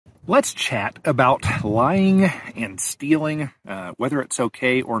Let's chat about lying and stealing, whether it's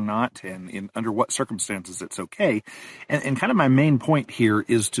okay or not, and under what circumstances it's okay. And kind of my main point here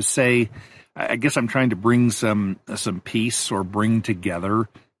is to say, I guess I'm trying to bring some peace or bring together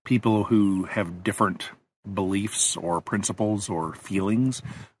people who have different beliefs or principles or feelings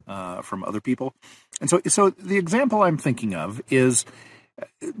from other people. And so the example I'm thinking of is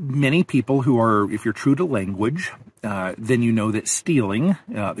many people who are, if you're true to language, then you know that stealing,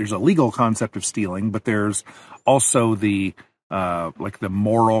 there's a legal concept of stealing, but there's also the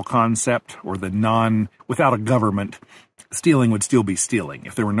moral concept or without a government, stealing would still be stealing.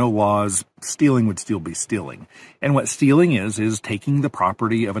 If there were no laws, stealing would still be stealing. And what stealing is taking the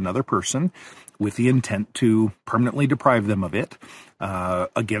property of another person with the intent to permanently deprive them of it,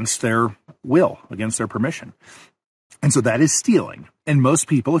 against their will, against their permission. And so that is stealing. And most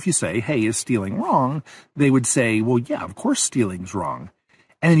people, if you say, hey, is stealing wrong? They would say, well, yeah, of course stealing's wrong.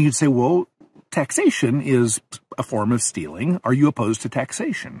 And then you'd say, well, taxation is a form of stealing. Are you opposed to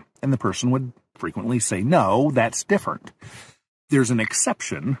taxation? And the person would frequently say, no, that's different. There's an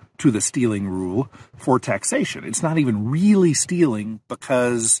exception to the stealing rule for taxation. It's not even really stealing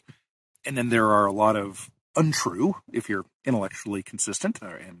because, and then there are a lot of untrue, if you're intellectually consistent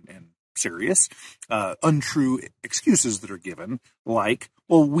and serious, untrue excuses that are given, like,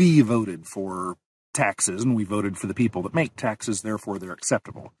 well, we voted for taxes and we voted for the people that make taxes, therefore they're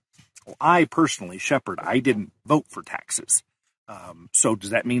acceptable. Well, I personally, Shepherd, I didn't vote for taxes. So does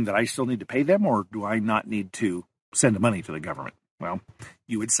that mean that I still need to pay them, or do I not need to send money to the government? Well,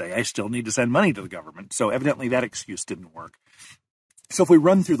 you would say I still need to send money to the government. So evidently that excuse didn't work. So if we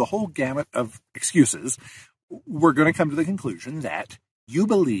run through the whole gamut of excuses, we're going to come to the conclusion that you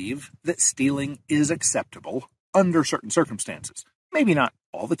believe that stealing is acceptable under certain circumstances. Maybe not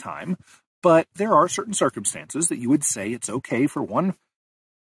all the time, but there are certain circumstances that you would say it's okay for one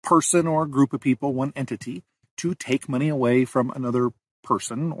person or group of people, one entity, to take money away from another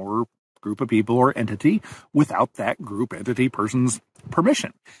person or group of people or entity without that group, entity, person's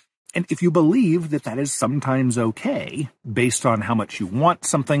permission. And if you believe that that is sometimes okay, based on how much you want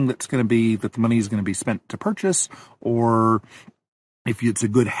something that the money is going to be spent to purchase, or if it's a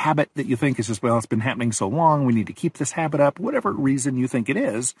good habit that you think is just, well, it's been happening so long, we need to keep this habit up, whatever reason you think it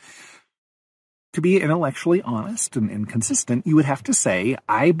is, to be intellectually honest and consistent, you would have to say,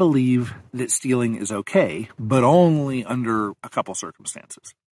 I believe that stealing is okay, but only under a couple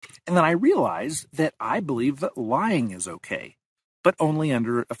circumstances. And then I realized that I believe that lying is okay, but only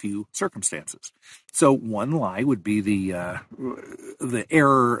under a few circumstances. So one lie would be the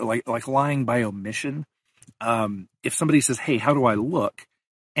error, like lying by omission. If somebody says, hey, how do I look?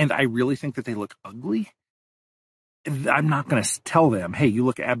 And I really think that they look ugly, I'm not going to tell them, hey, you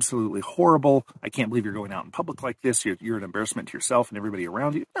look absolutely horrible. I can't believe you're going out in public like this. You're an embarrassment to yourself and everybody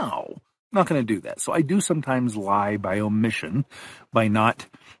around you. No, I'm not going to do that. So I do sometimes lie by omission, by not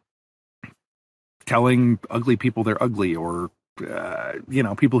telling ugly people they're ugly, or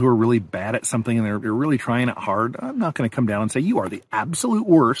people who are really bad at something and they're really trying it hard. I'm not going to come down and say, you are the absolute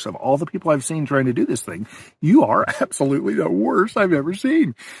worst of all the people I've seen trying to do this thing. You are absolutely the worst I've ever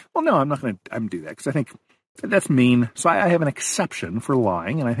seen. Well, no, I'm not going to do that, because I think that's mean. So I have an exception for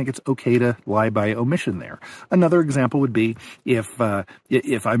lying, and I think it's okay to lie by omission there. Another example would be if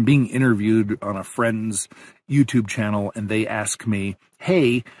I'm being interviewed on a friend's YouTube channel and they ask me,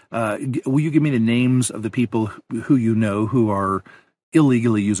 hey, will you give me the names of the people who you know who are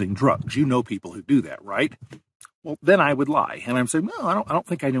illegally using drugs? You know people who do that, right? Well, then I would lie. And I'm saying, no, I don't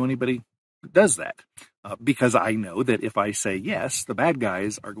think I know anybody who does that, because I know that if I say yes, the bad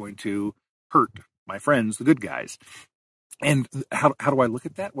guys are going to hurt my friends, the good guys. And how do I look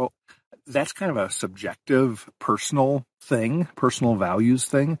at that? Well, that's kind of a subjective, personal thing, personal values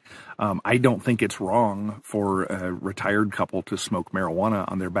thing. I don't think it's wrong for a retired couple to smoke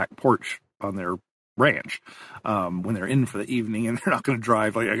marijuana on their back porch on their ranch when they're in for the evening and they're not going to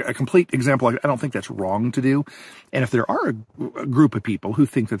drive. Like a complete example, I don't think that's wrong to do. And if there are a group of people who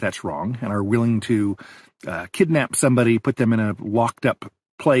think that that's wrong and are willing to kidnap somebody, put them in a locked up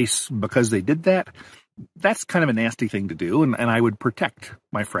place because they did that, that's kind of a nasty thing to do, and I would protect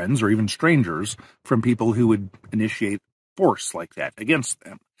my friends or even strangers from people who would initiate force like that against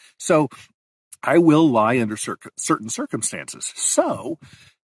them. So I will lie under certain circumstances. So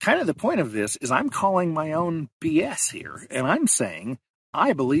kind of the point of this is I'm calling my own BS here, and I'm saying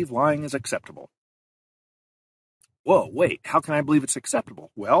I believe lying is acceptable. Whoa, wait, how can I believe it's acceptable?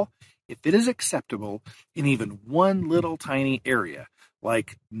 Well, if it is acceptable in even one little tiny area,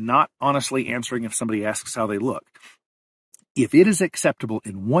 like not honestly answering if somebody asks how they look, If it is acceptable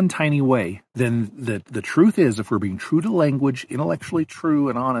in one tiny way, then the truth is, if we're being true to language, intellectually true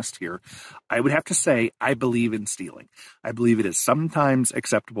and honest here, I would have to say I believe in stealing. I believe it is sometimes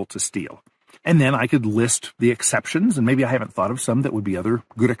acceptable to steal. And then I could list the exceptions, and maybe I haven't thought of some that would be other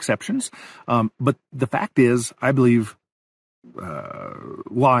good exceptions. But the fact is, I believe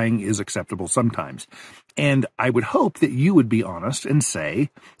lying is acceptable sometimes. And I would hope that you would be honest and say,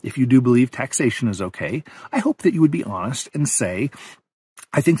 if you do believe taxation is okay, I hope that you would be honest and say,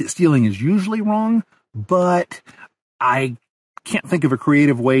 I think that stealing is usually wrong, but I can't think of a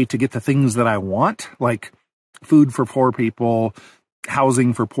creative way to get the things that I want, like food for poor people,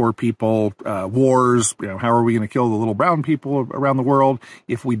 housing for poor people, wars. How are we going to kill the little brown people around the world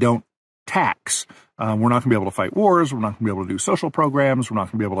if we don't tax? We're not going to be able to fight wars. We're not going to be able to do social programs. We're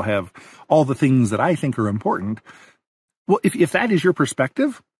not going to be able to have all the things that I think are important. Well, if that is your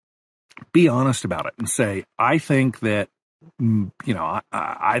perspective, be honest about it and say, I think that,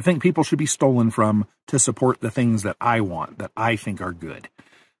 I think people should be stolen from to support the things that I want, that I think are good.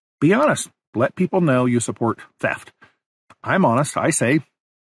 Be honest. Let people know you support theft. I'm honest. I say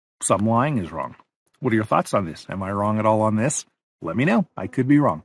some lying is wrong. What are your thoughts on this? Am I wrong at all on this? Let me know. I could be wrong.